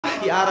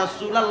ইয়া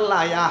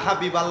রাসূলুল্লাহ ইয়া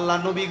হাবিবাল্লাহ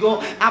নবী গো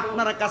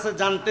আপনার কাছে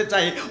জানতে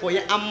চাই ওই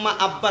আম্মা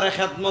আব্বার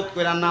খেদমত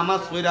কইরা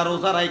নামাজ পড়া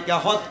রোজা রাইখা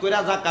হজ কইরা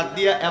যাকাত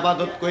দিয়া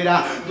ইবাদত কইরা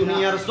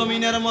দুনিয়ার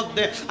জমিনের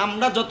মধ্যে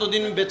আমরা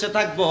যতদিন বেঁচে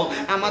থাকবো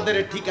আমাদের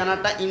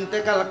ঠিকানাটা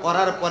ইন্তেকাল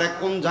করার পরে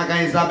কোন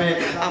জায়গায় যাবে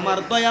আমার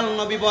দয়াল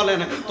নবী বলেন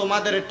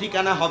তোমাদের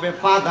ঠিকানা হবে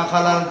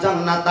ফাদাখালাল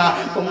জান্নাতা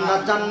তোমরা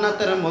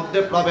জান্নাতের মধ্যে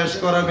প্রবেশ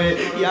করবে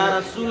ইয়া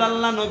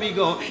রাসূলুল্লাহ নবী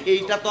গো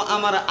এইটা তো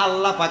আমার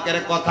আল্লাহ পাকের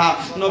কথা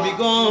নবী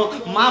গো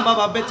মা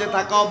বাবা বেঁচে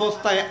থাকা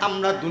অবস্থায়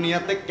আমরা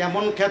দুনিয়াতে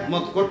কেমন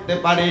খেদমত করতে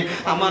পারি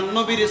আমার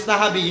নবীর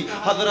সাহাবী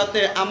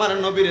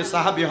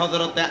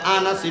হযরতে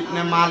আনাস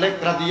ইবনে মালিক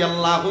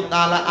রাদিয়াল্লাহু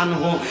তাআলা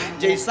আনহু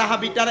যেই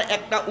সাহাবীটার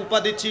একটা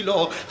উপাধি ছিল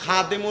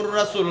খাদিমুর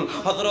রাসূল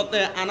হযরতে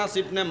আনাস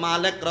ইবনে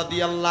মালিক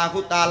রাদিয়াল্লাহু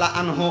তাআলা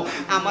আনহু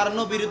আমার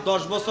নবীর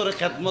 10 বছর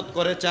খেদমত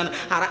করেছেন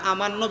আর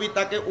আমার নবী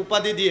তাকে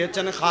উপাধি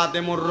দিয়েছেন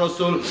খাদিমুর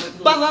রাসূল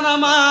বাজান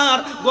আমার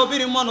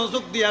গভীর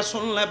মনোযোগ দিয়া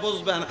শুনলে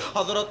বুঝবেন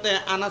হযরতে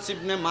আনাস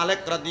ইবনে মালিক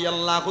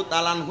রাদিয়াল্লাহু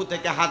তাআলা আনহু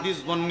থেকে হাদিস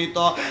বর্ণিত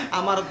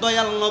আমার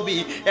দয়াল নবী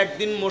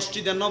একদিন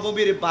মসজিদে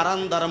নববীর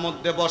বারান্দার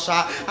মধ্যে বসা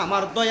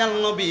আমার দয়াল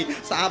নবী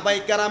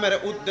সাহাবায়ে কেরামের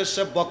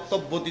উদ্দেশ্যে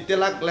বক্তব্য দিতে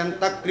লাগলেন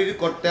তাকরীর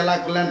করতে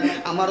লাগলেন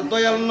আমার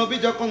দয়াল নবী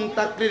যখন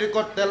তাকরীর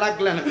করতে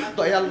লাগলেন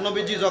দয়াল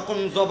নবীজি যখন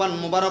জবান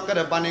মুবারকের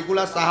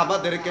বাণীগুলা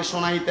সাহাবাদেরকে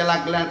শোনাইতে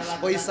লাগলেন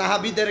ওই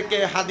সাহাবীদেরকে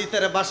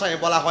হাদিসের ভাষায়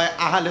বলা হয়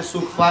আহলে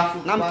সুফা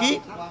নাম কি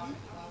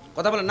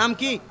কথা বলেন নাম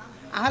কি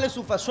আহলে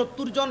সুফা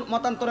 70 জন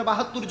মতান্তরে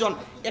 72 জন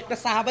একটা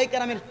সাহাবায়ে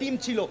কেরামের টিম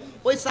ছিল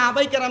ওই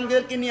সাহাবায়ে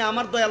কেরামদেরকে নিয়ে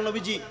আমার দয়াল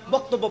নবীজি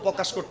বক্তব্য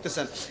প্রকাশ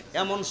করতেছেন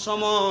এমন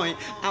সময়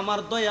আমার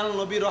দয়াল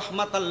নবী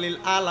রহমাতাল লিল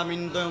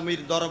আলামিন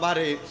নবীর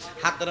দরবারে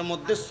হাতের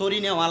মধ্যে ছড়ি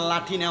নেওয়া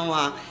লাঠি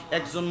নেওয়া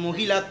একজন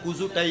মহিলা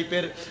কুজু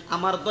টাইপের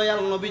আমার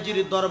দয়াল নবীজির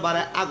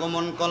দরবারে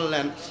আগমন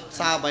করলেন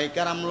সাহাবায়ে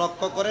কেরাম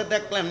লক্ষ্য করে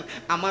দেখলেন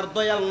আমার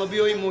দয়াল নবী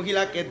ওই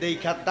মহিলাকে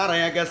দেখা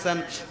দাঁড়ায়া গেছেন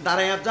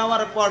দাঁড়ায়া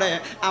যাওয়ার পরে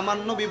আমার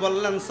নবী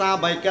বললেন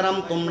সাহাবায়ে কেরাম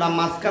তোমরা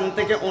মাঝখান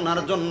থেকে ওনার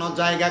জন্য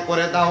জায়গা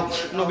করে দাও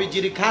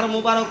নবীজির খার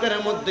মুবারকের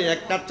মধ্যে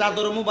একটা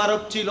চাদর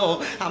মুবারক ছিল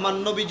আমার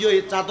নবীজি ওই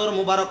চাদর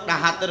মুবারকটা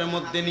হাতের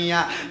মধ্যে নিয়ে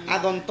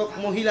আগন্তুক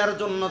মহিলার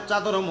জন্য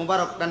চাদর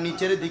মুবারকটা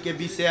নিচের দিকে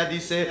বিছিয়ে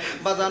দিছে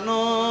বাজানো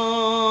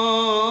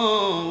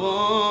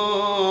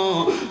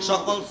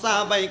সকল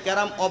সাহাবায়ে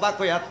কেরাম অবাক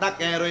হইয়া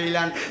তাকায়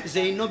রইলেন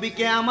যেই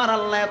নবীকে আমার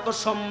আল্লাহ এত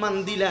সম্মান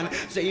দিলেন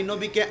যেই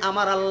নবীকে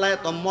আমার আল্লাহ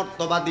এত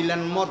মর্তবা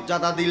দিলেন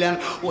মর্যাদা দিলেন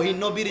ওই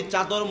নবীর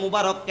চাদর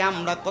মুবারককে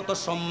আমরা কত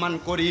সম্মান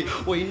করি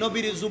ওই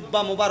নবীর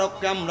জুব্বা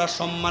মুবারককে আমরা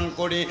সম্মান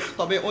করি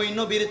তবে ওই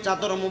নবীর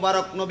চাদর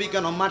মুবারক নবী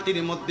কেন মাটির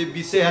মধ্যে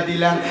বিছিয়ে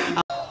দিলেন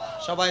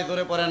সবাই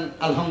জোরে পড়েন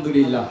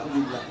আলহামদুলিল্লাহ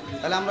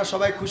তাহলে আমরা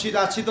সবাই খুশিতে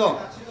আছি তো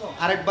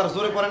আরেকবার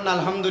জোরে পড়েন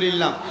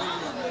আলহামদুলিল্লাহ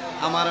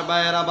আমার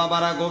ভাইয়েরা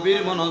বাবারা গভীর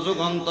মনোযোগ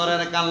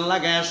অন্তরের কান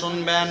লাগায়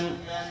শুনবেন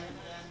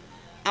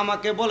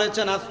আমাকে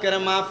বলেছেন আজকের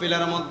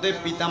মাহফিলের মধ্যে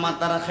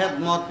পিতামাতার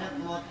খেদমত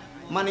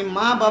মানে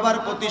মা বাবার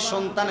প্রতি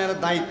সন্তানের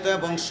দায়িত্ব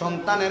এবং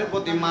সন্তানের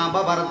প্রতি মা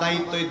বাবার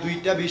দায়িত্ব এই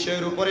দুইটা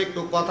বিষয়ের উপর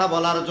একটু কথা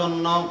বলার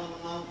জন্য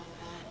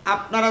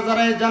আপনারা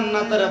যারা এই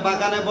জান্নাতের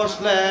বাগানে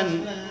বসলেন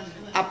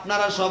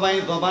আপনারা সবাই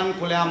জবান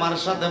খুলে আমার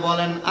সাথে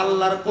বলেন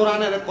আল্লাহর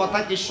কোরআনের কথা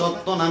কি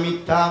সত্য না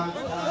মিথ্যা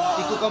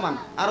একটু কমান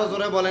আরো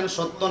জোরে বলেন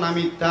সত্য না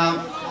মিথ্যা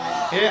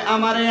হে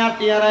আমার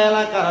আটিয়ারা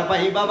এলাকার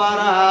ভাই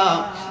বাবারা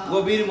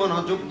গভীর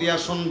মনোযোগ দিয়া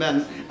শুনবেন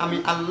আমি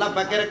আল্লাহ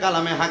পাকের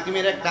কালামে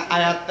হাকিমের একটা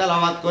আয়াত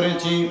তেলাওয়াত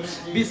করেছি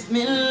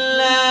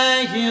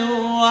বিসমিল্লাহির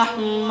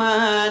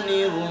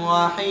রহমানির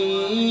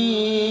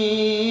রহিম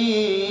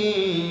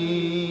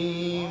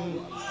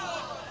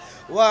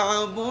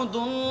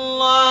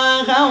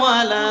ওয়া'বুদুল্লাহা ওয়া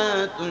লা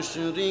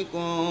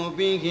তুশরিকু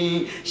বিহি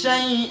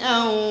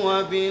শাইআন ওয়া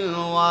বিল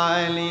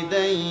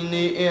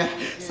ওয়ালিদাইনি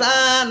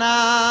ইহসানা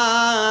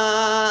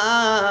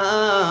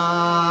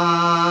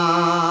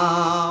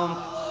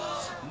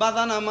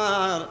বাদান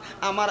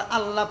আমার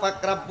আল্লাহ পাক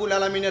রব্বুল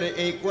আলামিনের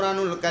এই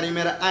কোরআনুল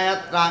কারীমের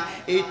আয়াতটা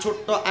এই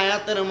ছোট্ট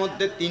আয়াতের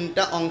মধ্যে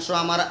তিনটা অংশ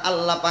আমার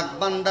আল্লাহ পাক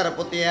বান্দার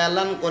প্রতি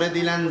এলান করে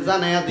দিলেন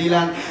জানায়া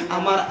দিলেন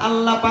আমার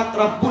আল্লাহ পাক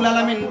রব্বুল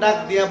আলামিন ডাক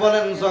দিয়ে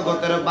বলেন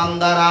জগতের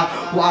বান্দারা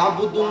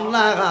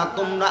ওয়া'বুদুল্লাহ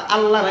তোমরা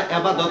আল্লাহর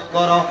ইবাদত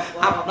করো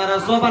আপনারা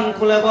জবান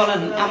খুলে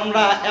বলেন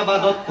আমরা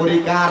ইবাদত করি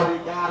কার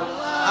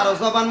আর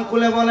জবান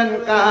খুলে বলেন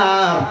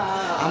কার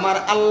আমার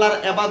আল্লাহর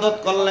ইবাদত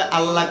করলে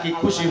আল্লাহ কি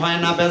খুশি হয়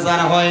না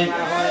বেজার হয়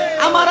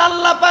আমার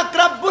আল্লাহ পাক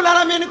রব্বুল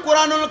আলামিন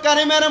কোরআনুল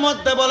কারীমের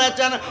মধ্যে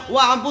বলেছেন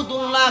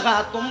ওয়া'বুদুল্লাহ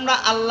তোমরা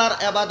আল্লাহর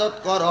ইবাদত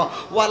করো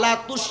ওয়ালা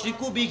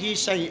তুশরিকু বিহি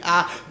শাইআ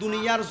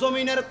দুনিয়ার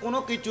জমিনের কোনো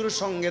কিছুর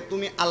সঙ্গে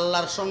তুমি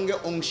আল্লাহর সঙ্গে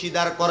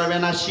অংশীদার করবে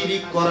না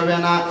শিরিক করবে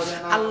না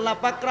আল্লাহ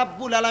পাক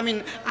রব্বুল আলামিন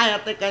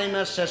আয়াতে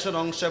কারিমার শেষের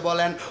অংশে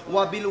বলেন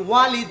ওয়াবিল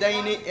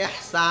ওয়ালিদাইনি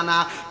ইহসানা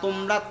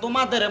তোমরা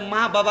তোমাদের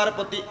মা বাবার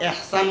প্রতি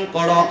ইহসান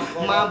করো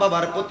মা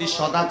বাবার প্রতি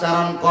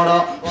সদাচরণ করো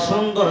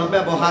সুন্দর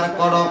ব্যবহার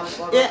করো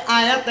এই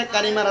আয়াতে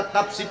কারিমার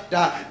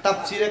তাফসীরটা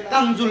তাফসীরে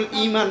কানজুল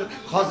ঈমান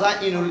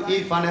খাজাইনুল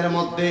ইরফানের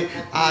মধ্যে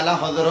আলা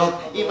হযরত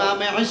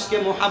ইমামে ইশকে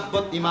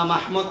মুহাব্বত ইমাম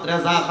আহমদ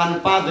রেজা খান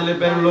ফাজলে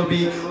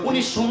বেরলভী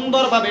উনি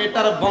সুন্দরভাবে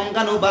এটার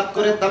বঙ্গানুবাদ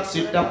করে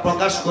তাফসীরটা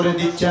প্রকাশ করে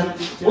দিচ্ছেন।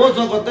 ও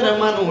জগতের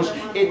মানুষ,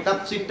 এই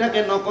তাফসীরটাকে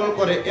নকল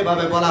করে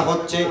এভাবে বলা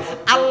হচ্ছে,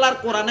 আল্লাহর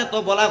কোরআনে তো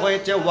বলা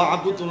হয়েছে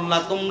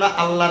ওয়াবুদুল্লাহ, তোমরা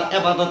আল্লাহর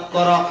ইবাদত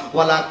করো,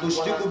 ওয়ালা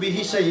তুশরিকু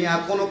বিহি শাইআ,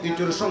 কোনো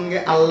কিছুর সঙ্গে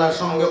আল্লাহর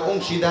সঙ্গে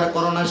অংশীদার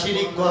করো না,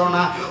 শিরিক করো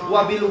না,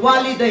 ওয়াবিল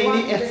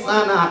ওয়ালিদাইনি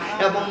ইহসানা,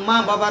 এবং মা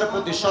বাবার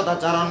প্রতি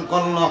সদাচরণ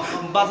করলো।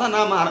 বাজান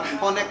আমার,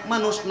 অনেক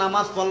মানুষ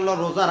নামাজ পড়লো,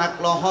 রোজা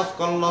রাখলো, হজ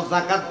করলো,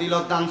 যাকাত দিল,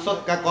 দান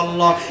সদকা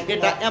করলো,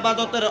 এটা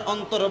ইবাদতের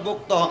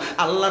অন্তর্ভুক্ত,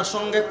 আল্লাহর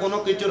সঙ্গে কোনো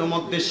কিছুর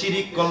মধ্যে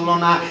শিরিক করলো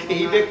না,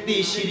 এই ব্যক্তি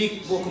শিরিক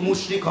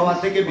মুশরিক হওয়া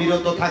থেকে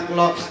বিরত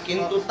থাকলো।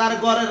 কিন্তু তার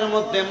ঘরের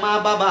মধ্যে মা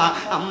বাবা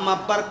আম্মা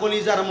আব্বার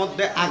কলিজার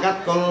মধ্যে আঘাত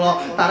করলো,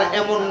 তার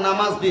এমন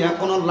নামাজ দিয়া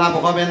কোনো লাভ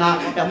হবে না,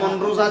 এমন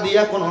রোজা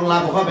দিয়া কোনো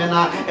লাভ হবে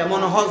না,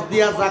 এমন হজ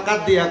দিয়া যাকাত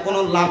দিয়া কোনো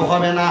লাভ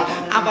হবে না।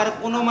 আবার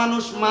কোনো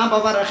মানুষ মা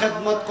বাবার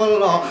খেদমত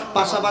করলো,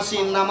 পাশাপাশি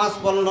নামাজ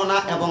পড়লো না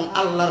এবং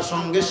আল্লাহর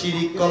সঙ্গে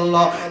শিরিক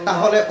করলো,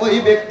 তাহলে ওই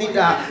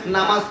ব্যক্তিটা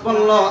নামাজ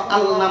পড়লো,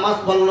 নামাজ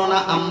পড়লো না,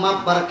 আম্মা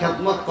আব্বার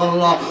খেদমত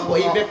করলো,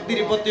 ওই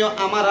ব্যক্তির প্রতিও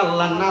আমার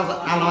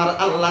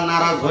আল্লাহ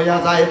নারাজ হইয়া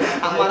যায়।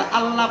 আমার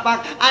আল্লাহ পাক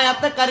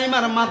আয়াতে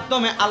কারিমার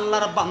মাধ্যমে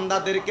আল্লাহর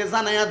বান্দাদেরকে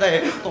জানাইয়া দেয়,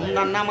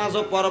 তোমরা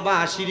নামাজও পড়বা,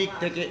 শিরিক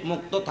থেকে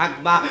মুক্ত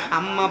থাকবা,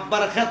 আম্মা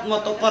আব্বার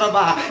খেদমত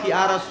করবা।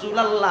 ইয়া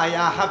রাসূলুল্লাহ,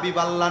 ইয়া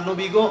হাবিবাল্লাহ,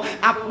 নবী গো,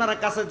 আপনার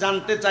কাছে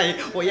জানতে চাই,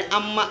 ওই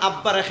আম্মা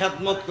আব্বার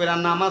খেদমত কইরা,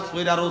 নামাজ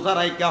পড়া, রোজা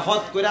রাইখা,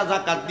 হজ কইরা,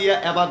 যাকাত দিয়া,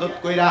 ইবাদত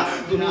কইরা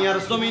দুনিয়ার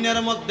জমিনের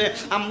মধ্যে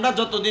আমরা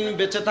যতদিন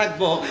বেঁচে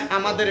থাকবো,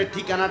 আমাদের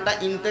ঠিকানাটা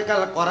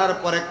ইন্তেকাল করার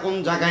পরে কোন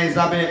জায়গায়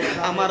যাবে?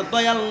 আমার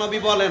দয়াল নবী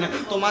বলেন,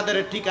 তোমাদের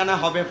ঠিকানা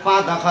হবে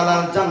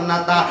ফাদাখালাল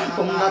জান্নাতা,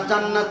 তোমরা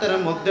জান্নাতের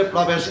মধ্যে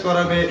প্রবেশ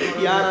করবে।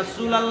 ইয়া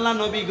রাসূলুল্লাহ,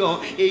 নবী গো,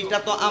 এইটা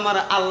তো আমার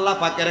আল্লাহ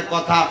পাকের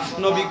কথা।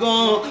 নবী গো,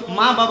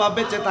 মা বাবা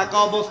বেঁচে থাকা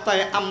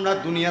অবস্থায় আমরা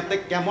দুনিয়াতে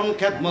কেমন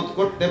খেদমত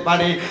করতে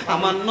পারি?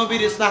 আমার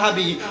নবীর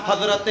সাহাবী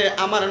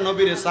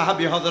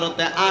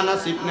হযরতে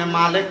আনাস ইবনে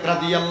মালিক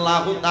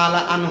রাদিয়াল্লাহু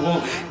তাআলা আনহু,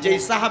 যেই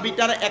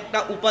সাহাবীটার একটা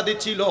উপাধি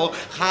ছিল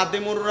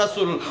খাদিমুর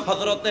রাসূল,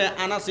 হযরতে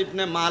আনাস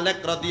ইবনে মালিক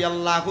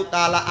রাদিয়াল্লাহু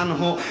তাআলা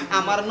আনহু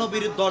আমার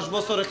নবীর 10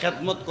 বছর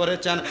খেদমত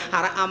করেছেন,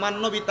 আর আমার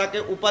নবী তাকে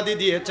উপাধি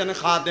দিয়েছেন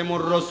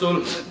খাদিমুর রাসূল।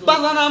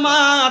 বাজান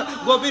আমার,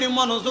 গভীর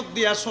মনোযোগ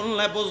দিয়া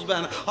শুনলে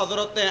বুঝবেন,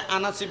 হযরতে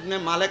আনাস ইবনে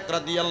মালিক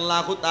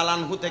রাদিয়াল্লাহু তাআলা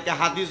আনহু থেকে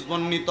হাদিস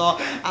বর্ণিত,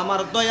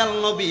 আমার দয়াল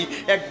নবী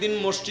একদিন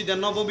মসজিদে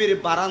নববীর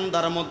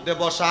বারান্দার মধ্যে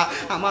বসা,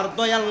 আমার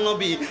দয়াল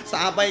নবী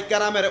সাহাবায়ে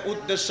কেরামের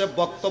উদ্দেশ্যে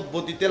বক্তব্য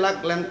দিতে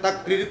লাগলেন,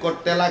 তাকরীর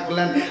করতে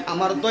লাগলেন।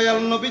 আমার দয়াল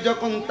নবী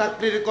যখন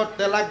তাকরীর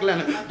করতে লাগলেন,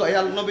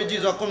 দয়াল নবীজি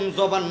যখন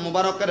জবান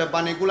মুবারকের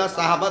বাণীগুলা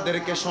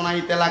সাহাবাদেরকে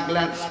শোনাইতে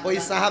লাগলেন, ওই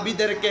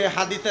সাহাবীদেরকে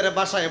হাদিসের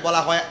ভাষায়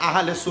বলা হয়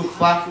আহলে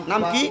সুফফা।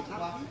 নাম কি?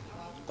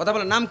 কথা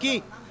বলেন, নাম কি?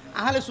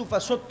 আহলে সুফা।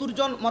 70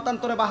 জন,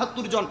 মতান্তরে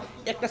 72 জন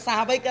একটা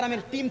সাহাবাই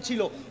কেরামের টিম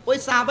ছিল। ওই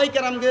সাহাবাই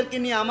কেরামদেরকে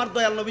নিয়ে আমার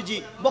দয়াল নবীজি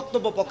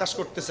বক্তব্য প্রকাশ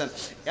করতেছেন।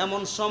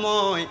 এমন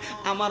সময়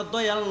আমার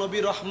দয়াল নবী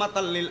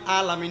রহমাতাল লিল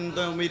আলামিন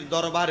নবীর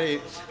দরবারে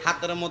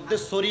হাতের মধ্যে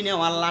ছড়ি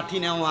নেওয়া, লাঠি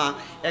নেওয়া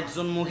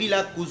একজন মহিলা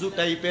কুজু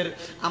টাইপের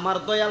আমার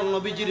দয়াল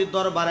নবীজির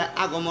দরবারে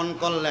আগমন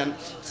করলেন।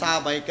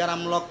 সাহাবাই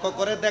কেরাম লক্ষ্য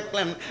করে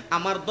দেখলেন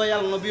আমার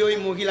দয়াল নবী ওই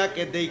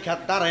মহিলাকে দেখা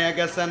দাঁড়াইয়া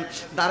গেছেন।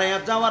 দাঁড়াইয়া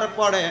যাওয়ার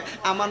পরে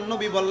আমার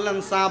নবী বললেন,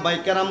 সাহাবাই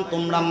কেরাম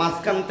তোমরা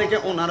মাঝখান থেকে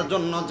ওনার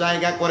জন্য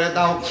জায়গা করে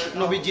দাও।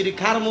 নবীজির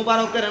খার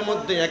মুবারকের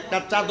মধ্যে একটা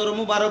চাদর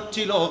মুবারক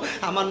ছিল,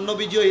 আমার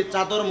নবীজি ওই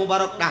চাদর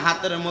মুবারকটা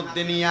হাতের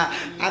মধ্যে নিয়ে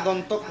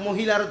আগন্তুক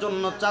মহিলার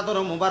জন্য চাদর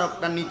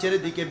মুবারকটা নিচের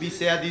দিকে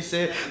বিছিয়ে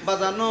দিছে।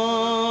 বাজানো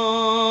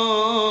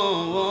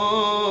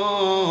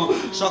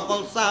সকল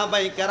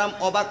সাহাবাই কেরাম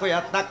অবাক হইয়া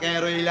তাকায়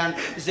রইলেন।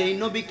 যেই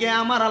নবীকে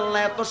আমার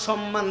আল্লাহ এত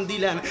সম্মান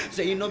দিলেন,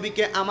 যেই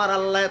নবীকে আমার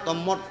আল্লাহ এত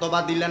মর্তবা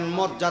দিলেন,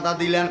 মর্যাদা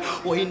দিলেন,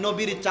 ওই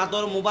নবীর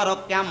চাদর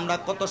মুবারককে আমরা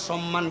কত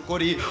সম্মান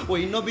করি,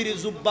 ওই নবীর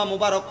জুব্বা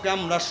মুবারককে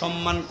আমরা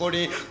সম্মান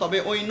করি, তবে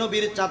ওই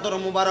নবীর চাদর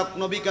মুবারক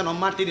নবী কেন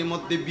মাটির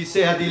মধ্যে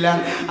বিছিয়ে দিলেন?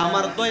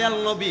 আমার দয়াল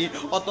নবী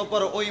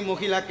অতঃপর ওই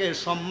মহিলাকে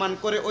সম্মান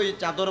করে ওই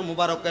চাদর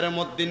মুবারকের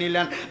মধ্যে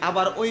নিলেন।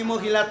 আবার ওই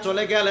মহিলা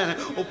চলে গেলেন।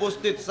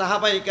 উপস্থিত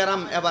সাহাবাই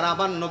কেরাম এবার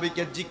আবার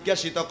নবীকে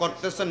জিজ্ঞাসিত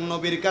করতেছেন,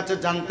 নবীর কাছে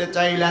জানতে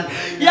চাইলেন,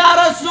 ইয়া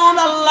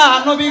রাসূলুল্লাহ,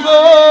 নবী গো,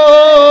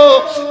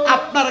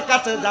 আপনার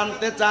কাছে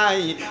জানতে চাই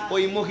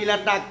ওই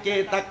মহিলাটা কে,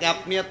 তাকে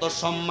আপনি এত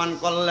সম্মান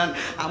করলেন?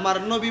 আমার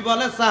নবী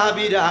বলে,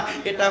 সাহাবীরা,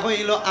 এটা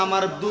হইল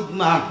আমার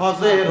দুধমা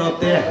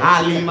হযরতে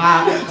হালিমা।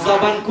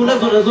 জবান খুলে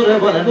জোরে জোরে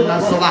বলেন না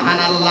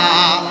সুবহানাল্লাহ।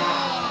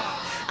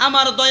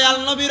 আমার দয়াল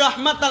নবী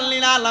রহমাতাল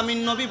লিল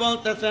আলামিন নবী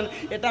বলতেছেন,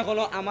 এটা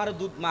হলো আমার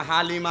দুধমা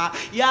হালিমা।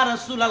 ইয়া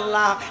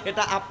রাসূলুল্লাহ,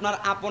 এটা আপনার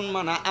আপন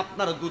মানা,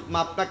 আপনার দুধমা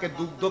আপনাকে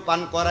দুগ্ধ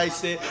পান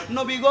করাইছে।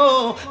 নবী গো,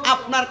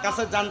 আপনার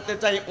কাছে জানতে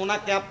চাই,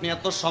 ওনাকে আপনি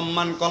এত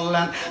সম্মান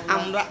করলেন,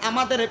 আমরা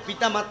আমাদের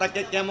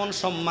পিতামাতাকে কেমন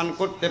সম্মান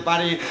করতে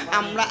পারি,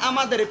 আমরা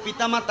আমাদের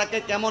পিতামাতাকে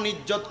কেমন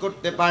ইজ্জত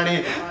করতে পারি?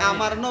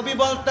 আমার নবী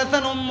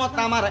বলতেছেন, উম্মত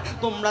আমার,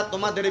 তোমরা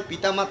তোমাদের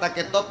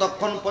পিতামাতাকে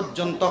ততক্ষণ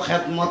পর্যন্ত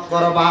খেদমত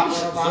করবা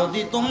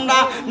যদি তোমরা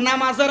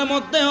নামাজ নামাজের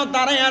মধ্যেও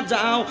দাঁড়ায়া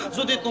যাও,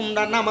 যদি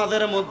তোমরা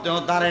নামাজের মধ্যেও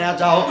দাঁড়ায়া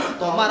যাও,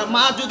 তোমার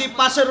মা যদি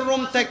পাশের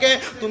রুম থেকে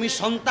তুমি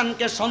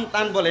সন্তানকে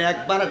সন্তান বলে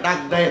একবার ডাক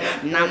দেয়,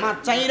 নামাজ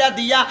চাইরা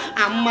দিয়া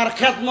আম্মার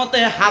খেদমতে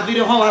হাজির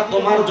হওয়া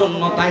তোমার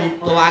জন্য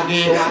দায়িত্ব।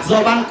 আগে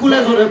জবান খুলে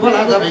জোরে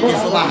বলা যাবে কি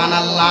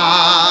সুবহানাল্লাহ।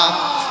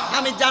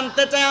 আমি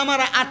জানতে চাই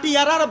আমার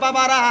আটিয়ারার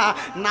বাবারা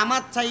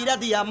নামাজ চাইরা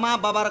দিয়া মা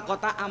বাবার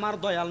কথা আমার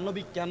দয়াল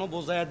নবী কেন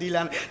বোঝায়া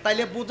দিলেন?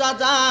 তাইলে বোঝা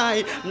যায়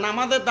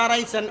নামাজে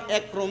দাঁড়াইছেন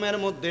এক রুমের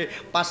মধ্যে,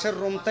 পাশের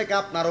রুম থেকে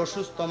আপনার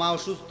অসুস্থ মা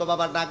অসুস্থ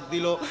বাবা ডাক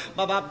দিল,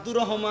 বাবা আব্দুর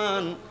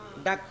রহমান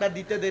ডাকটা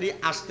দিতে দেরি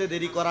আসতে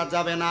দেরি করা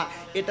যাবে না।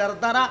 এটার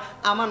দ্বারা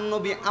আমার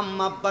নবী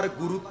আম্মা আব্বার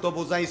গুরুত্ব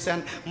বোঝাইছেন।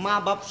 মা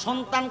বাপ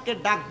সন্তানকে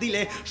ডাক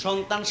দিলে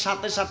সন্তান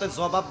সাথে সাথে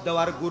জবাব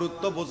দেওয়ার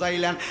গুরুত্ব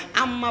বোঝাইলেন,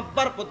 আম্মা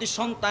আব্বার প্রতি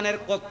সন্তানের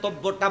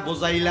কর্তব্যটা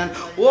বোঝাইলেন।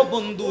 ও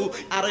বন্ধু,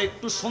 আরো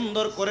একটু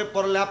সুন্দর করে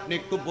পড়লে আপনি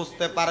একটু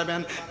বুঝতে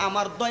পারবেন।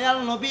 আমার দয়াল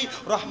নবী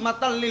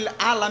রহমাতাল লিল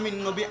আলামিন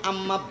নবী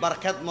আম্মা আব্বার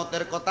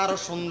খেদমতের কথা আরো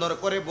সুন্দর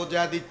করে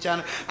বোঝা দিচ্ছেন।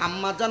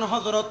 আম্মা জান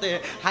হযরতে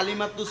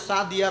হালিমাতুস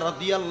সাদিয়া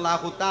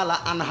রাদিয়াল্লাহু তাআলা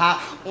আনহা,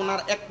 ওনার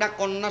একটা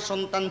কন্যা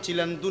সন্তান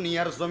ছিলেন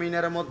দুনিয়ার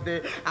জমিনের মধ্যে।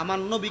 আমার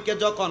নবীকে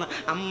যখন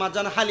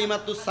আম্মাজান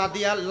হালিমাতুস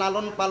সাদিয়া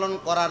লালন পালন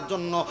করার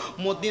জন্য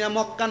মদিনা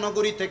মক্কা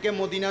নগরী থেকে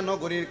মদিনা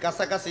নগরীর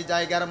কাছাকাছি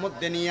জায়গার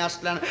মধ্যে নিয়ে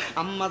আসলেন,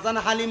 আম্মাজান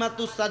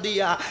হালিমাতুস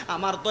সাদিয়া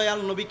আমার দয়াল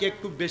নবীকে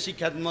একটু বেশি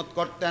খেদমত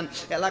করতেন।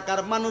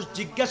 এলাকার মানুষ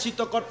জিজ্ঞাসিত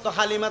করত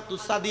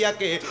হালিমাতুস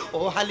সাদিয়াকে,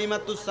 ও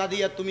হালিমাতুস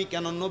সাদিয়া তুমি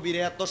কেন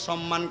নবীরে এত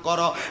সম্মান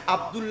করো?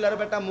 আব্দুল্লাহর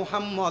বেটা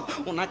মুহাম্মদ,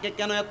 ওনাকে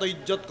কেন এত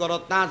ইজ্জত করো,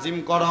 তাজিম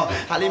করো?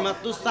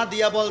 হালিমাতুস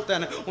সাদিয়া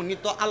বলতেন, উনি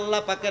তো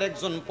আল্লাহ পাকের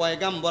একজন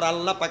পয়গাম্বর,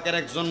 আল্লাহ পাকের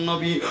একজন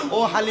নবী। ও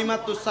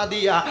হালিমাতুস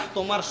সাদিয়া,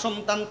 তোমার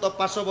সন্তান তো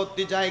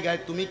পার্শ্ববর্তী জায়গায়,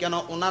 তুমি কেন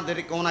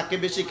ওনাকে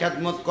বেশি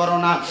খেদমত করো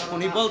না?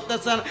 উনি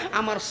বলতেছেন,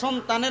 আমার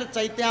সন্তানের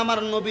চাইতে আমার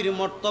নবীর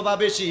মর্তবা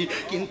বেশি।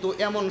 কিন্তু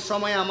এমন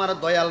সময় আমার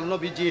দয়াল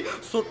নবীজি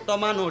ছোট্ট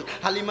মানুষ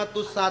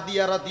হালিমাতুস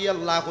সাদিয়া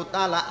রাদিয়াল্লাহু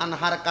তাআলা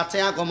আনহার কাছে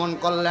আগমন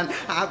করলেন।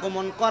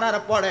 আগমন করার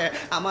পরে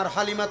আমার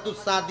হালিমাতুস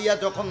সাদিয়া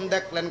যখন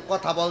দেখলেন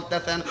কথা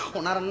বলতেছেন,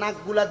 ওনার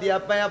নাকগুলা দিয়া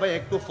পায়া পায়া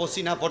একটু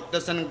ফসিনা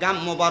পড়তেছেন, গাম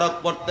মোবারক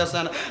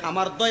পড়তেছেন।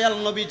 আমার দয়াল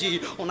নবীজি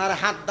ওনার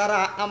হাত দ্বারা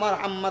আমার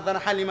আম্মাজান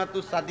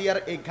হালিমাতুস সাদিয়ার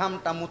এই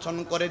ঘামটা মোচন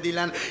করে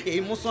দিলেন। এই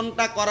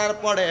মোচনটা করার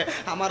পরে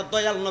আমার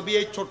দয়াল নবী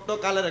এই ছোট্ট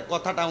কালের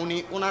কথাটা উনি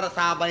ওনার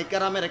সাহাবায়ে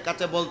কেরামের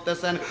কাছে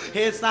বলতেছেন,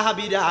 হে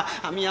সাহাবীরা,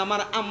 আমি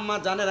আমার আম্মা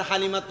জানের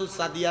হালিমাতুস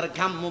সাদিয়ার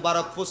ঘাম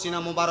মোবারক ফসিনা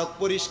মোবারক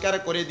পরিষ্কার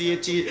করে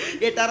দিয়েছি।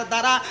 এটার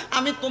দ্বারা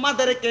আমি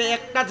তোমাদেরকে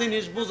একটা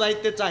জিনিস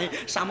বুঝাইতে চাই,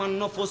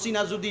 সামান্য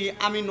ফসিনা যদি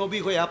আমি নবী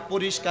হইয়া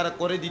পরিষ্কার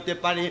করে দিতে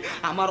পারি,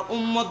 আমার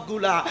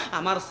উম্মতগুলা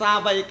আমার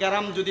সাহাবায়ে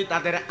কেরাম যদি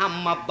তাদের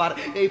আম্মা আব্বার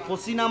এই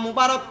ফসিনা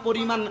মুবারক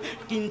পরিমাণ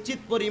কিঞ্চিত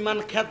পরিমাণ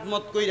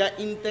খেদমত কইরা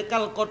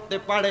ইন্তেকাল করতে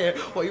পারে,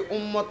 ওই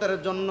উম্মতের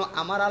জন্য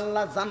আমার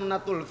আল্লাহ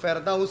জান্নাতুল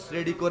ফেরদাউস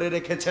রেডি করে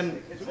রেখেছেন।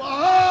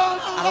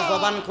 আর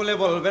জবান খুলে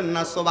বলবেন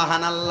না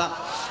সুবহানাল্লাহ।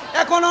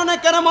 এখন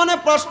অনেকের মনে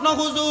প্রশ্ন,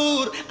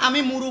 হুজুর আমি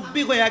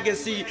মুরব্বি হইয়া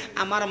গেছি,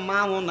 আমার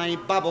মাও নাই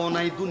বাবাও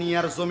নাই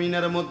দুনিয়ার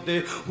জমিনের মধ্যে,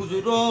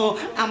 হুজুর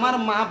আমার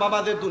মা বাবা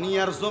যে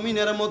দুনিয়ার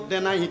জমিনের মধ্যে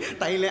নাই,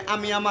 তাইলে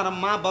আমি আমার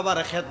মা বাবার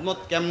খেদমত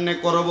কেমনে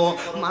করব?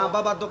 মা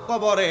বাবা তো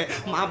কবরে,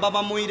 মা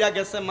বাবা মইরা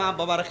গেছে, মা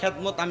বাবার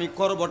খেদমত আমি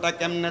করবটা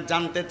কেমনে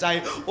জানতে চাই।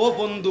 ও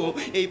বন্ধু,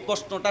 এই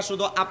প্রশ্নটা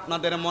শুধু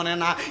আপনাদের মনে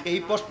না, এই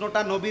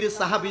প্রশ্নটা নবীর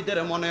সাহাবীদের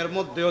মনের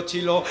মধ্যেও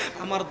ছিল।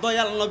 আমার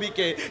দয়াল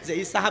নবীকে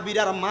যেই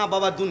সাহাবীরার মা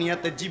বাবা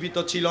দুনিয়াতে জীবিত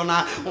ছিল না,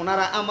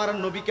 ওনারা আমার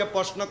নবীকে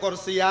প্রশ্ন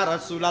করছে, ইয়া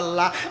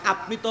রাসূলুল্লাহ,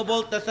 আপনি তো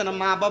বলতেছেন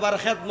মা বাবার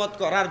খেদমত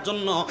করার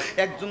জন্য।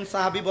 একজন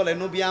সাহাবী বলে,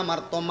 নবী আমার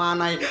তো মা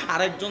নাই।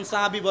 আরেকজন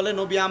সাহাবী বলে,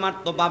 নবী আমার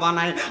তো বাবা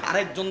নাই।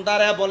 আরেকজন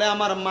দাঁড়ায় বলে,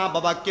 আমার মা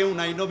বাবা কেউ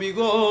নাই। নবী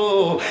গো,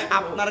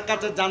 আপনার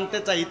কাছে জানতে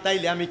চাই,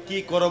 তাইলে আমি কি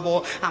করব?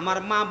 আমার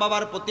মা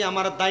বাবার প্রতি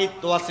আমার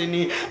দায়িত্ব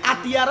আসেনি।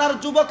 আটিয়ারার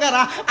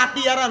যুবকেরা,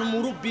 আটিয়ারার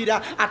মুরব্বীরা,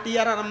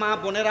 আটিয়ারার মা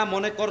বোনেরা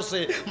মনে করছে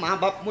মা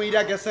বাপ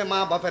মইরা গেছে, মা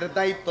বাপের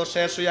দায়িত্ব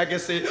শেষ হইয়া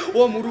গেছে।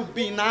 ও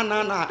মুরব্বী, না না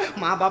না,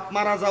 মা বাপ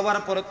মারা যাওয়ার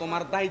পরে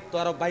তোমার দায়িত্ব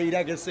আরো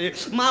বাইরা গেছে।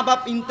 মা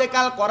বাপ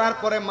ইন্তেকাল করার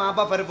পরে মা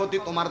বাপের প্রতি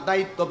তোমার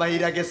দায়িত্ব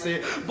বাইরা গেছে।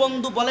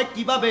 বন্ধু বলে,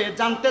 কিভাবে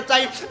জানতে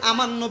চাই?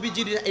 আমার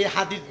নবীজির এই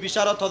হাদিস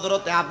বিশারদ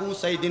হযরতে আবু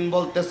সাইদিন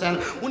বলতেছেন,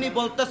 উনি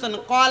বলতেছেন,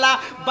 ক্বালা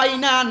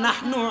বাইনা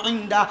নাহনু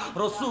ইনদা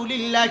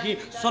রাসূলিল্লাহি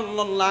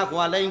সাল্লাল্লাহু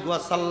আলাইহি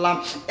ওয়াসাল্লাম,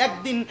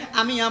 একদিন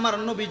আমি আমার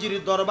নবীজির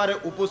দরবারে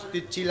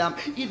উপস্থিত ছিলাম।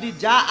 ইদি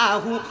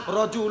জাআহু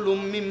রাজুলুম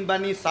মিন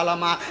বানি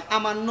সালামা,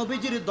 আমার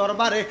নবীজির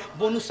দরবারে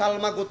বনু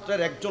সালমা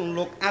গোত্রের একজন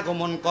লোক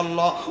আগমন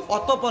করলো।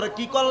 অতঃপর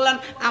কি করলেন?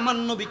 আমার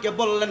নবীকে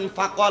বললেন,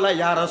 ফাকালা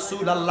ইয়া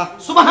রাসূলুল্লাহ,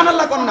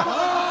 সুবহানাল্লাহ কন্না।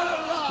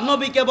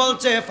 নবীকে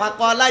বলছে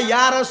ফাকালা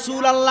ইয়া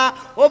রাসূলুল্লাহ।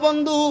 ও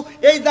বন্ধু,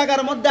 এই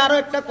জায়গার মধ্যে আরো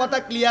একটা কথা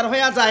ক্লিয়ার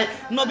হয়ে যায়।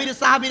 নবীর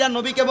সাহাবীরা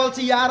নবীকে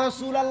বলছে ইয়া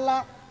রাসূলুল্লাহ,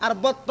 আর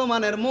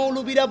বর্তমানের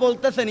মৌলবীরা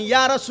বলতেছেন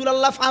ইয়া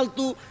রাসূলুল্লাহ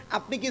ফালতু।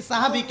 আপনি কি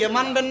সাহাবীকে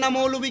মানবেন না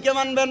মৌলবীকে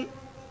মানবেন?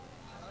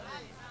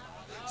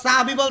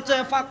 সাহাবী বলছে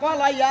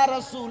ফাকালা ইয়া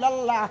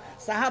রাসূলুল্লাহ,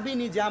 সাহাবী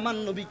নিজে আমার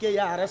নবীকে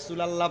ইয়া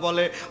রাসূলুল্লাহ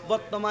বলে।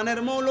 বর্তমানের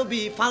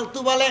মৌলবী ফালতু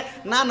বলে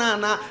না না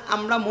না,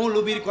 আমরা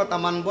মৌলবীর কথা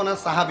মানব না,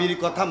 সাহাবীর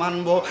কথা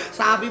মানব।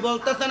 সাহাবী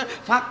বলতেছেন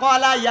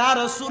ফাকালা ইয়া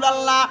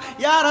রাসূলুল্লাহ,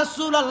 ইয়া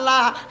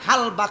রাসূলুল্লাহ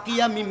হাল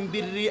বাকিয়া মিন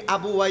বিররি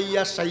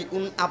আবুওয়াইয়া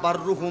শাইউন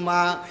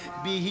আবাররুহুমা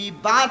বিহি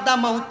বাদা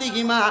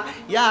মাউতিহিমা।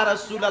 ইয়া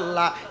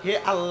রাসূলুল্লাহ, হে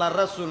আল্লাহর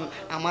রাসূল,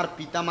 আমার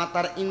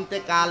পিতামাতার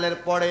ইন্তেকালের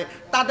পরে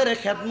তাদের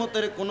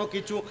খেদমতের কোনো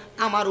কিছু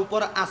আমার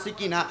উপর আছে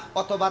কিনা,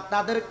 অথবা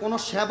তাদের কোনো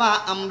সেবা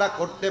আমরা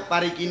করতে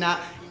পারি কিনা।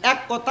 এক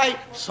কথায়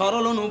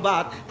সরল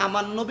অনুবাদ,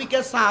 আমার নবীকে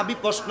সাহাবী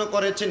প্রশ্ন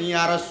করেছেন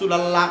ইয়া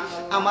রাসূলুল্লাহ,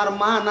 আমার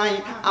মা নাই,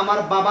 আমার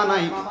বাবা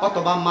নাই,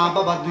 অথবা মা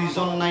বাবা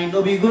দুইজন নাই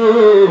নবী গো,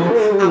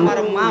 আমার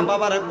মা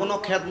বাবার কোনো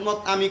খেদমত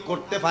আমি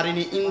করতে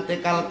পারিনি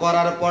ইন্তেকাল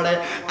করার পরে।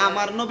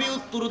 আমার নবী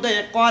উত্তর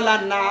দেয় কলা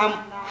নাম,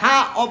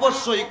 হ্যাঁ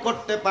অবশ্যই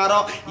করতে পারো।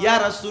 ইয়া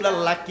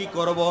রাসূলুল্লাহ কি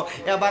করব?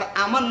 এবার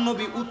আমার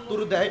নবী উত্তর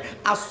দেয়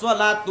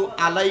আসসালাতু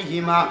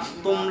আলাইহিমা,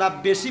 তোমরা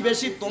বেশি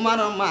বেশি তোমার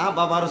মা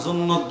বাবার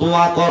জন্য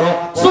দোয়া করো।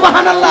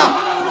 সুবহানাল্লাহ।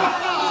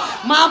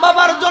 মা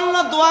বাবার জন্য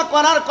দোয়া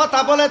করার কথা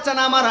বলেছেন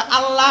আমার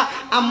আল্লাহ।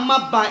 আম্মা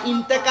আব্বা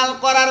ইন্তেকাল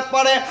করার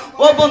পরে,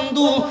 ও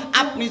বন্ধু,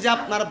 আপনি যে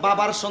আপনার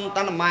বাবার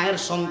সন্তান, মায়ের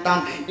সন্তান,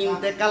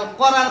 ইন্তেকাল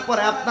করার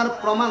পরে আপনার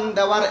প্রমাণ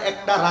দেওয়ার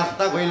একটা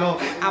রাস্তা হইল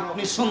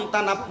আপনি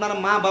সন্তান আপনার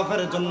মা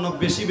বাবার জন্য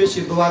বেশি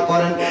বেশি দোয়া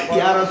করেন।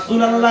 ইয়া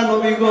রাসূলুল্লাহ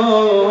নবী গো,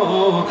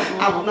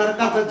 আপনার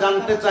কাছে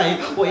জানতে চাই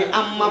ওই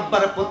আম্মা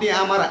আব্বার প্রতি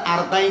আমার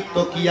আর দায়িত্ব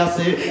কি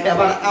আছে?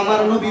 এবার আমার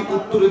নবী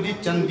উত্তর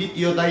দিচ্ছেন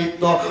দ্বিতীয়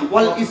দায়িত্ব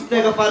ওয়াল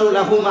ইস্তিগফারু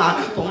লাহুমা,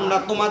 তোমরা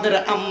তোমাদের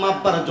আম্মা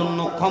আব্বার জন্য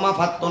ক্ষমা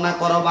প্রার্থনা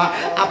করবা।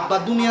 আব্বা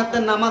দুনিয়াতে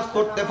নামাজ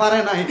পড়তে পারে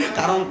নাই,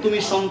 কারণ তুমি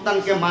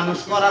সন্তানকে মানুষ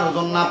করার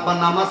জন্য আব্বা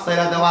নামাজ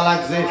ছেড়ে দেওয়া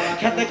লাগছে,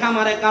 খেতে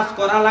খামারে কাজ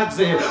করা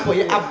লাগছে, ওই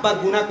আব্বা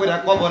গুনাহ করে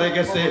কবরে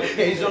গেছে।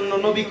 এই জন্য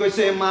নবী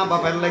কইছে মা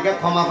বাবার লেগে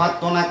ক্ষমা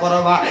প্রার্থনা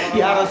করবা।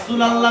 ইয়া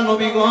রাসূলুল্লাহ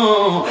নবী গো,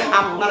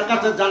 আপনার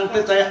কাছে জানতে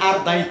চাই আর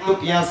দায়িত্ব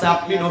কি আছে,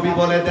 আপনি নবী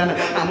বলে দেন।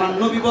 আমার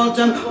নবী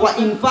বলছেন ওয়া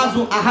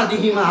ইনফাজু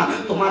আহাদিহিমা,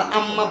 তোমার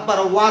আম্মা আব্বার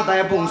ওয়াদা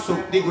এবং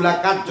চুক্তিগুলা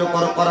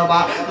কার্যকর করবা।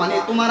 মানে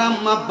তোমার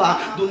আম্মা আব্বা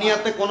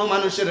দুনিয়াতে কোনো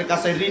মানুষের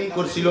কাছে ঋণ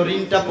করছিল,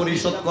 ঋণটা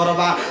পরিশোধ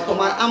করবা।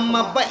 তোমার আম্মা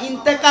আব্বা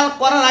ইন্তেকাল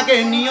করার আগে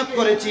নিয়ত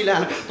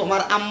করেছিলেন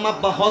তোমার আম্মা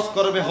আব্বা হজ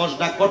করবে,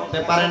 হজটা করতে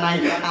পারে নাই।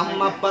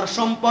 আম্মা আব্বার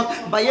সম্পদ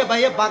বাইয়ে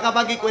বাইয়ে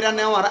বাগাবাগি করে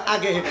নেওয়ার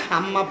আগে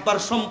আম্মা আব্বার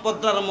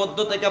সম্পদটার মধ্য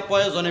থেকে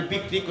প্রয়োজনে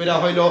বিক্রি করে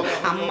হইলো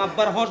আম্মা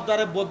আব্বার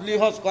হজদারে বদলি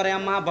হজ করে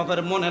মা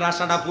বাবার মনের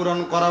আশাটা পূরণ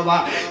করবা।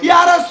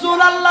 ইয়া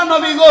রাসূলুল্লাহ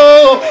নবী গো,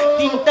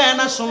 তিনটা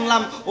না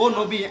শুনলাম, ও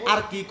নবী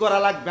আর কি করা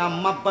লাগবে?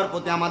 আম্মা আব্বার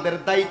প্রতি আমাদের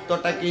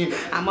দায়িত্বটা কি?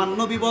 আমার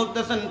নবী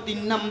বলতেছেন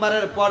 3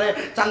 নম্বরের পরে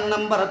 4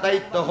 নম্বর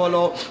দায়িত্ব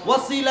হলো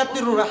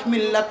ওয়াসিলাতুর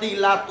রাহমিল্লাতি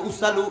লা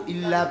তুসালু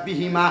ইল্লা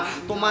বিহিমা,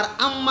 তোমার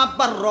আম্মা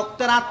আব্বার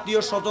রক্তের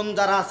আত্মীয় স্বজন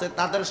যারা আছে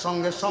তাদের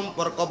সঙ্গে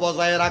সম্পর্ক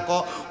বজায় রাখো।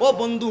 ও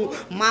বন্ধু,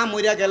 মা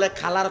মরিয়া গেলে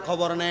খালার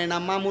খবর নেয় না,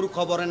 মামুর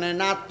খবর নেয়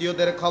না,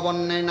 আত্মীয়দের খবর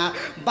নেয় না,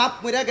 বাপ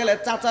মরিয়া গেলে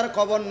চাচার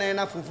খবর নেয়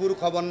না, ফুফুর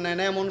খবর নেয়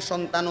না, এমন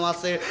সন্তানও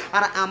আছে।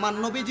 আর আমার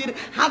নবীজির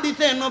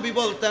হাদিসে নবী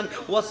বলতেন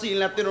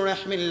ওয়াসিলাতুর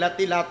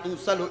রাহমিল্লাতি লা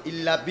তুসালু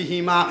ইল্লা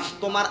বিহিমা,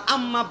 তোমার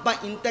আম্মা আব্বা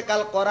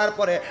ইন্তেকাল করার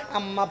পরে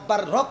আম্মা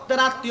আব্বার রক্তের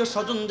আত্মীয়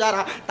স্বজন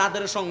যারা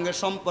তাদের সঙ্গে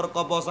সম্পর্ক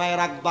বজায়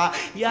রাখবা।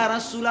 ইয়া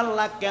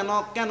রাসূলুল্লাহ কেন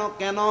কেন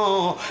কেন?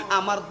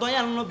 আমার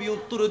দয়াল নবী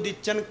উত্তর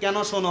দিচ্ছেন কেন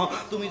শোনো,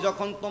 তুমি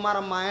যখন তোমার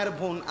মায়ের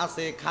বোন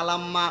আছে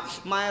খালাম্মা,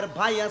 মায়ের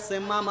ভাই আছে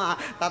মামা,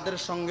 তাদের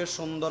সঙ্গে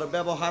সুন্দর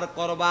ব্যবহার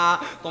করবা।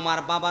 তোমার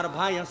বাবার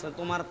ভাই আছে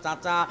তোমার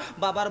চাচা,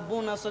 বাবার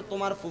বোন আছে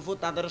তোমার ফুফু,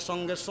 তাদের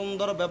সঙ্গে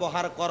সুন্দর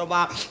ব্যবহার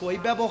করবা। ওই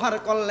ব্যবহার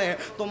করলে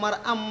তোমার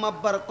আম্মা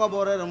আব্বার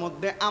কবরের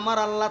মধ্যে আমার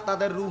আল্লাহ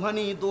তাদের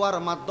রুহানি দোয়ার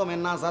মাধ্যমে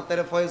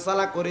নাজাতের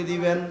ফয়সালা করে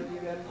দিবেন।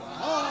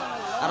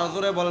 আর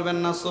জোরে বলবেন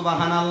না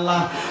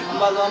সুবহানাল্লাহ।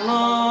 বাজানো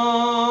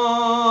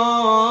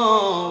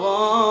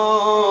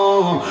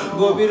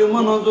গভীর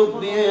মনোযোগ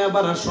দিয়ে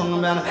এবার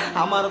শুনবেন,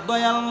 আমার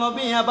দয়াল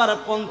নবী এবার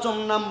 5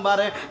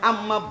 নম্বরে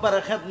আম্মা আব্বার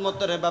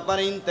খেদমতের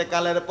ব্যাপারে,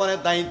 ইন্তেকালের পরে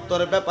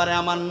দায়িত্বের ব্যাপারে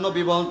আমার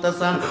নবী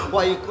বলতেছেন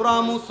ওয়া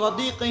ইকরামু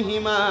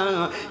সাদিকিহিমা,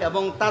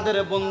 এবং তাদের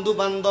বন্ধু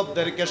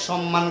বান্ধবদেরকে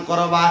সম্মান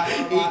করবা।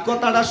 এই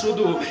কথাটা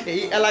শুধু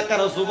এই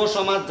এলাকার যুব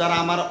সমাজ যারা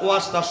আমার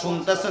ওয়াজটা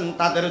শুনতেছেন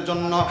তাদের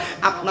জন্য।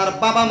 আপনার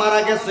বাবা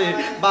মারা গেছে,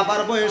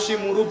 বাবার বয়সী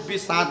মুরব্বী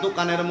চা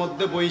দোকানের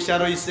মধ্যে বইসা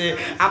রইছে,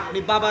 আপনি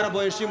বাবার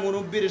বয়সী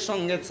মুরব্বীর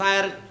সঙ্গে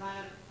চায়ের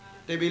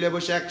টেবিলে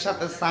বসে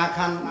একসাথে চা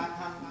খান,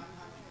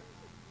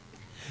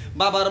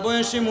 বাবার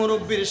বয়সী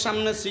মুরব্বীর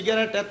সামনে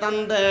সিগারেটে টান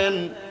দেন।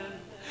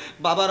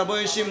 বাবার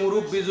বয়সী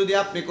মুরব্বী যদি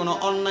আপনি কোনো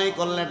অন্যায়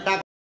করলে ডাক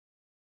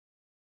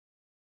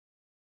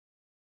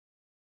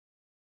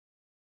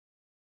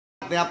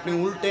আপনি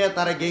উল্টে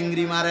তারে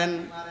গেংরি মারেন,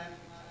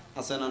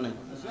 আছে না নাই?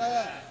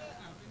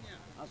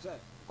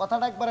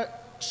 কথাটা একবারে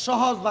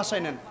সহজ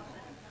ভাষায় নেন।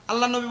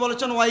 আল্লাহ নবী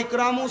বলেছেন ওয়া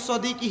ইকরামু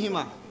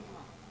সাদিকিহিমা,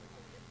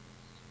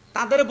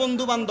 তাদের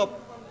বন্ধু বান্ধব।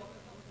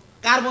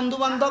 কার বন্ধু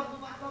বান্ধব?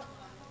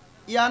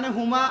 ইয়ানে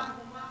হুমা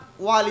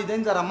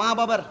ওয়ালিদাইন, যারা মা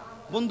বাবার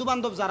বন্ধু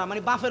বান্ধব যারা,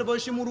 মানে বাপের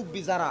বয়সী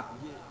মুরব্বী যারা,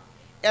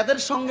 এদের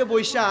সঙ্গে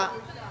বৈশা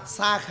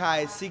চা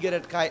খায়,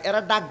 সিগারেট খায়, এরা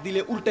ডাক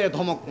দিলে উল্টে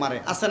ধমক মারে,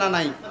 আছে না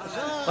নাই?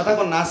 কথা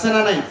কোন আছে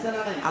না নাই?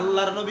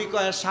 আল্লাহর নবী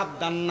কয়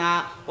সাবধান না,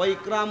 ওই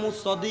ইকরামু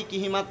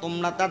সাদিকিহিমা,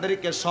 তোমরা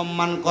তাদেরকে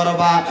সম্মান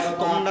করবা,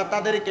 তোমরা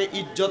তাদেরকে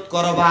ইজ্জত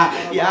করবা।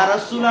 ইয়া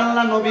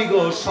রাসূলুল্লাহ, নবী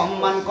গো,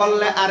 সম্মান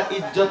করলে আর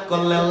ইজ্জত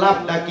করলে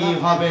লাভটা কি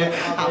হবে?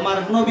 আমার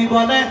নবী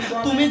বলে,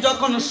 তুমি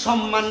যখন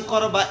সম্মান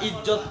করবা,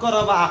 ইজ্জত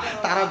করবা,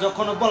 তারা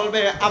যখন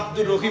বলবে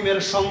আব্দুর রহিমের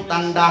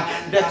সন্তানটা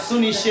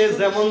দেখছুনি সে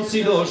যেমন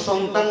ছিল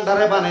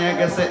সন্তানটারে বানিয়ে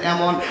গেছে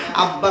এমন।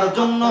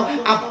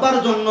 আব্বার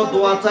জন্য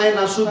দোয়া চাই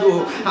না শুধু,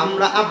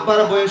 আমরা আব্বার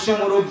বয়সী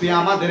মুরব্বী,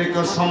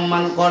 আমাদেরকে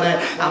সম্মান করে,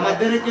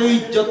 আমাদেরকে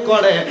ইজ্জত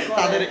করে।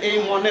 তাদের এই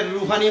মনের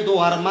রুহানি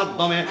দোয়ার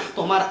মাধ্যমে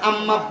তোমার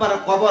আম্মা আব্বার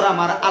কবর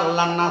আমার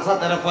আল্লাহ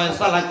নাজাতের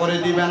ফয়সালা করে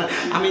দিবেন।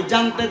 আমি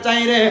জানতে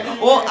চাই রে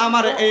ও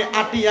আমার এই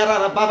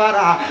আটিয়ারার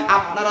বাবারা,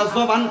 আপনারা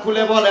জবান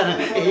খুলে বলেন,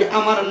 এই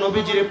আমার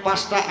নবীজির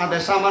 5টা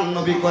আদেশ আমার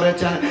নবী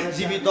করেছেন।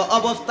 জীবিত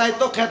অবস্থায়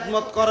তো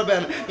খেদমত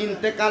করবেন,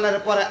 ইন্তেকালের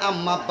পরে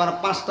আম্মা আব্বার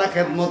 5টা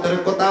খেদমতের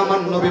কথা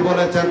আমার নবী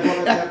বলেছেন।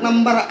 1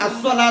 নাম্বার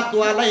আসসালাতু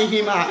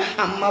আলাইহিমা,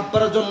 আম্মা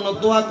আব্বার জন্য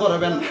দোয়া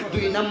করবেন।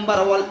 2 নাম্বার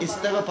ওয়াল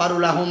ইস্তিগফারু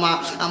লাহুমা,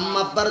 আম্মা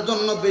আব্বার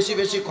জন্য বেশি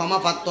বেশি ক্ষমা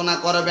প্রার্থনা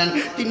করবেন।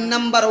 3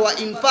 নাম্বার ওয়া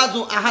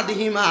ইনফাজু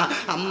আহাদিহিমা,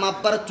 আম্মা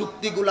আব্বার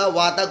চুক্তিগুলা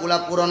ওয়াদাগুলা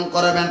পূরণ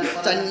করবেন।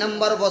 4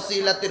 নাম্বার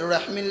ওয়াসিলাতির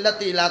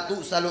রাহমিল্লাতি লা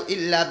তুসালু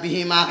ইল্লা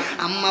বিহিমা,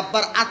 আম্মা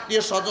আব্বার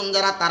আত্মীয় স্বজন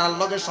যারা তারার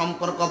লগে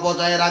সম্পর্ক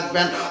বজায়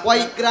রাখবেন। ওয়া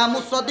ইকরামু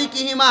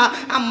সাদিকিহিমা,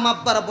 আম্মা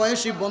আব্বার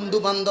বয়সী বন্ধু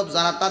বান্ধব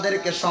যারা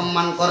তাদেরকে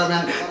সম্মান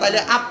করবেন। তাইলে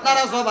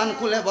আপনারা জবান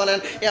খুলে বলেন,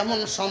 এমন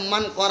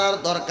সম্মান করার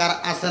দরকার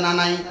আছে না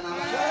নাই?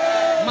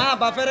 মা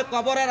বাপের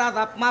কবরের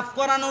আযাব মাফ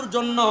করানোর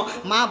জন্য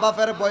মা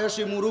বাপের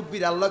বয়সী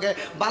মুরব্বীর লগে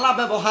বালা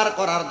ব্যবহার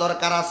করার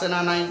দরকার আছে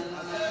না নাই?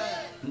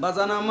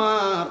 বাজান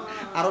আমার,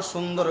 আরো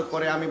সুন্দর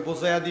করে আমি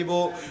বুঝাইয়া দিব।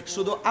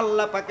 শুধু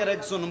আল্লাহ পাকের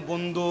একজন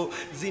বন্ধু,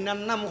 জিনার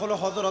নাম হলো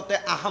হযরতে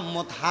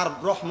আহমদ হারব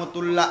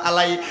রহমতুল্লাহ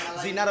আলাই।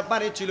 জিনার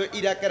বাড়ি ছিল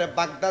ইরাকের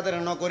বাগদাদের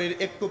নগরীর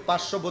একটু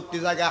পার্শ্ববর্তী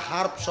জায়গা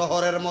হারব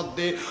শহরের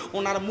মধ্যে।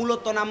 ওনার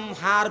মূলত নাম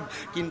হারব,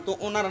 কিন্তু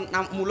ওনার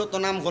মূলত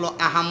নাম হলো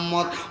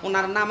আহমদ।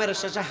 ওনার নামের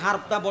শেষে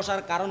হারবটা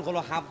বসার কারণ হলো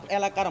হারব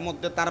এলাকার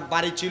মধ্যে তার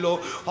বাড়ি ছিল।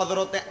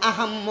 হযরতে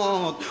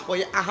আহমদ, ওই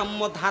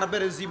আহমদ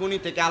হারবের জীবনী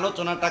থেকে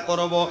আলোচনাটা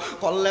করব,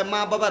 করলে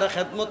মা বাবার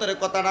খেদমতের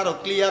কথাটা আরো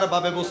ক্লিয়ার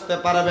ভাবে বুঝতে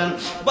পারবেন।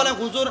 বলে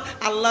হুজুর,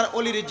 আল্লাহর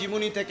ওলির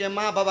জীবনী থেকে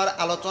মা বাবার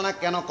আলোচনা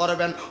কেন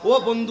করবেন? ও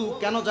বন্ধু,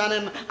 কেন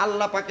জানেন?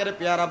 আল্লাহ পাকের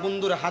পেয়ারা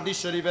বন্ধুর হাদিস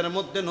শরীফের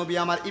মধ্যে নবী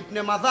আমার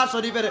ইবনে মাজাহ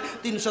শরীফের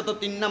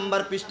 303 নম্বর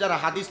পৃষ্ঠার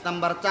হাদিস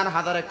নাম্বার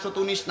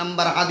 4119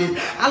 নম্বর হাদিস,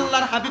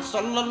 আল্লাহর হাবিব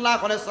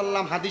সাল্লাল্লাহু আলাইহি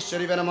সাল্লাম হাদিস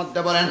শরীফের মধ্যে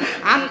বলেন,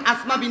 আন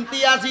আসমা বিনতি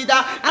ইয়াজিদা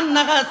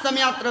আন্নাহা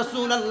সামিআত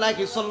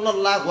রাসূলুল্লাহি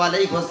সাল্লাল্লাহু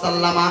আলাইহি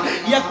ওয়াসাল্লাম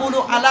ইয়াকুলু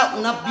আলা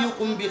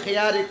উনাব্বিউকুম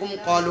বিখিয়ারিকুম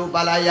ক্বালু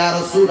বালা ইয়া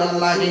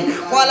রাসূলুল্লাহি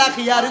ক্বালা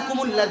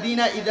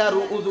খিয়ারুকুমুল্লাযীনা ইযা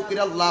রুউ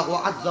যিকরাল্লাহু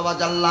আযজা ওয়া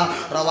জাল্লা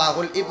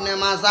রাওয়াহুল ইবনে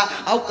মাজাহ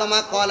আও কামা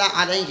ক্বালা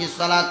আলাইহিস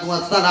সালাতু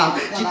ওয়াস সালাম।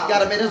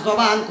 চিৎকার মেরে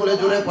জবান খুলে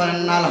জোরে পড়েন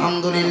না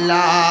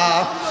আলহামদুলিল্লাহ।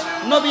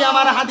 নবী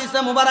আমার হাদিসে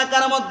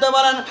মুবারাকার মধ্যে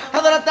বলেন,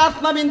 হযরত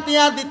আসমা বিনতি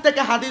ইয়াজিদ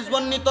থেকে হাদিস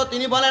বর্ণিত,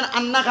 তিনি বলেন,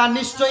 আন্নাহা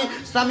নিশ্চয়ই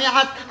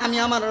সামিআত, আমি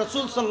আমার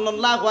রাসূল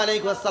সাল্লাল্লাহু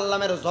আলাইহি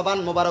ওয়াসাল্লামের জবান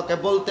মুবারকে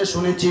বলতে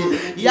শুনেছি,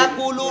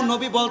 ইয়াকুলু,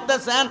 নবী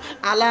বলতেছেন,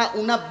 আলা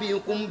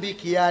উনাব্বিউকুম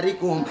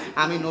বিখিয়ারিকুম,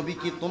 আমি নবী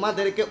কি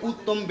তোমাদেরকে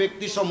উত্তম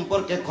ব্যক্তি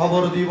সম্পর্কে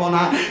খবর দিব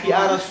না?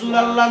 ইয়া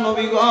রাসূলুল্লাহ,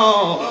 নবী গো,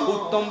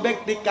 উত্তম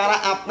ব্যক্তি কারা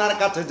আপনার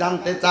কাছে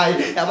জানতে চাই।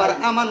 এবার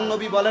আমার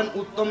নবী বলেন,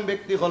 উত্তম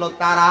ব্যক্তি হলো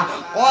তারা,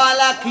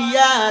 ক্বালা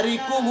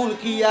খিয়ারিকুমুল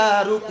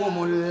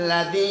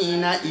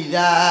খিয়ারুকুমুল্লাযীনা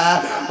ইযা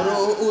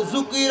রুউ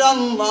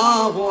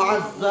যিকরাল্লাহু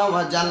আযজা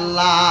ওয়া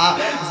জাল্লা,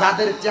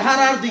 যাদের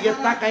চেহারার দিকে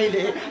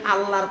তাকাইলে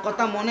আল্লাহর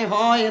কথা মনে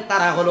হয়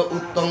তারা হলো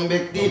উত্তম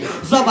ব্যক্তি।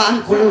 জবান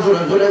খুলে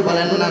জোরে জোরে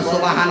বলেন না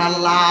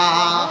সুবহানাল্লাহ।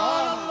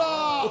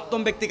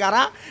 উত্তম ব্যক্তি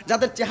কারা?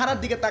 যাদের চেহারার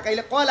দিকে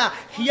তাকাইলে কয়লা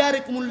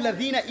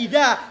খিয়ারিকুমুল্লাযীনা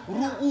ইযা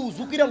রুউ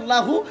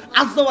যিকরাল্লাহু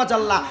আযজা ওয়া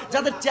জাল্লা,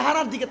 যাদের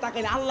চেহারার দিকে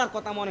তাকাইলে আল্লাহর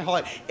কথা মনে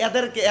হয়,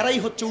 এরাই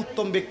হচ্ছে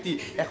উত্তম ব্যক্তি।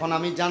 এখন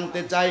আমি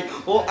জানতে চাই,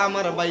 ও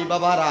আমার ভাই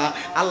বাবারা,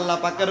 আল্লাহ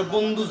পাকের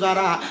বন্ধু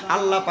যারা,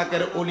 আল্লাহ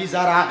পাকের ওলি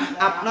যারা,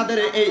 আপনাদের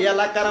এই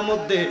এলাকার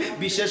মধ্যে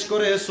বিশেষ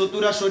করে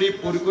চতুরা শরীফ,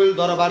 পুরকুল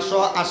দরবার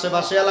সহ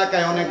আশেপাশে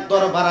এলাকায় অনেক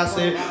দরবার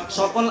আছে।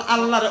 সকল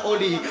আল্লাহর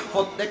ওলি,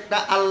 প্রত্যেকটা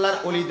আল্লাহর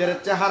ওলিদের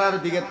চেহারার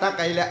দিকে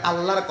তাকাইলে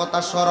আল্লাহর কথা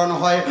স্মরণ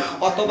হয়,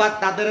 অথবা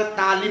তাদের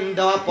তালিম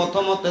দেওয়া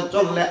প্রথমতে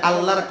চললে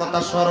আল্লাহর কথা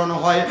স্মরণ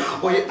হয়।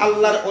 ওই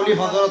আল্লাহর ওলি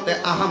হযরতে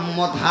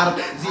আহমদ হারব,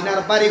 জিনার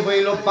বাড়ি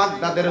হইল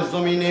বাগদাদের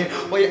জমিনে।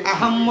 ওই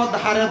আহমদ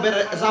হারবের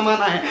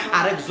জামানায়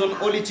আরেকজন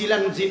ওলি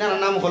ছিলেন, জিনার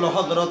নাম হলো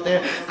হযরতে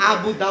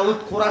আবু দাউদ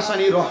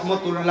খুরাসানী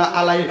রহমতুল্লাহ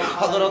আলাই।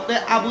 হযরতে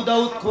আবু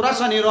দাউদ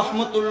খুরাসানী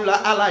রহমতুল্লাহ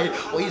আলাই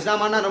ওই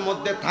জামানার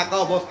মধ্যে থাকা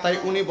অবস্থায়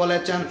উনি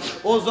বলেছেন,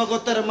 ও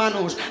জগতের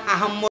মানুষ,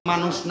 আহমদ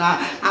মানুষ না,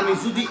 আমি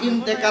যদি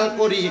ইন্তেকাল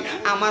করি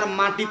আমার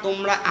মাটি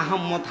তোমরা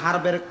আহমদ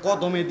হারবের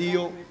কদমে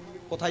দিও।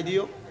 কোথায়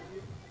দিও?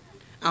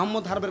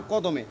 আহমদ হারবের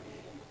কদমে।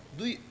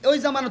 ওই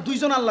জামানা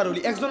দুইজন আল্লাহর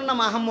ওলি, একজনের নাম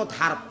আহমদ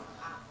হারব,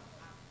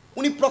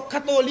 উনি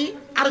প্রখ্যাত ওলি,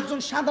 আরেকজন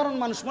সাধারণ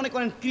মানুষ, মনে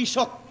করেন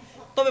কৃষক।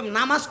 তবে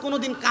নামাজ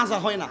কোনোদিন কাজা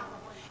হয় না,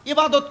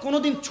 ইবাদত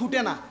কোনোদিন ছুটে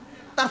না,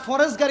 তার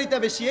ফরেজগারিতা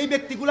বেশি, এই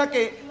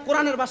ব্যক্তিগুলাকে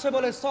কোরআনের ভাষায়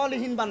বলে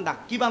সলিহীন বান্দা।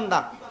 কি বান্দা?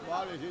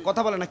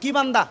 কথা বলে না, কি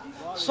বান্দা?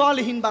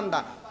 সলিহীন বান্দা।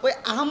 ওই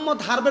আহম্মদ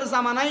হারবের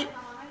জামানায়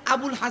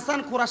আবুল হাসান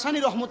খোরাসানি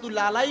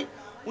রহমতুল্লাহ আলাই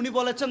উনি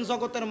বলেছেন,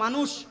 জগতের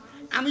মানুষ,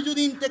 আমি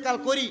যদি ইন্তেকাল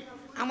করি,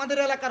 আমাদের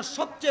এলাকার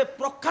সবচেয়ে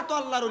প্রখ্যাত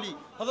আল্লাহর ওলি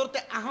হযরতে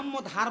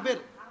আহম্মদ হারবের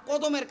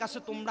কদমের কাছে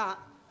তোমরা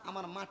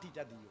আমার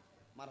মাটিটা দিও।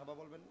 মারহাবা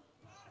বলবেন না?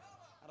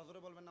 আর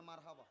জোরে বলবেন না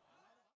মারহাবা?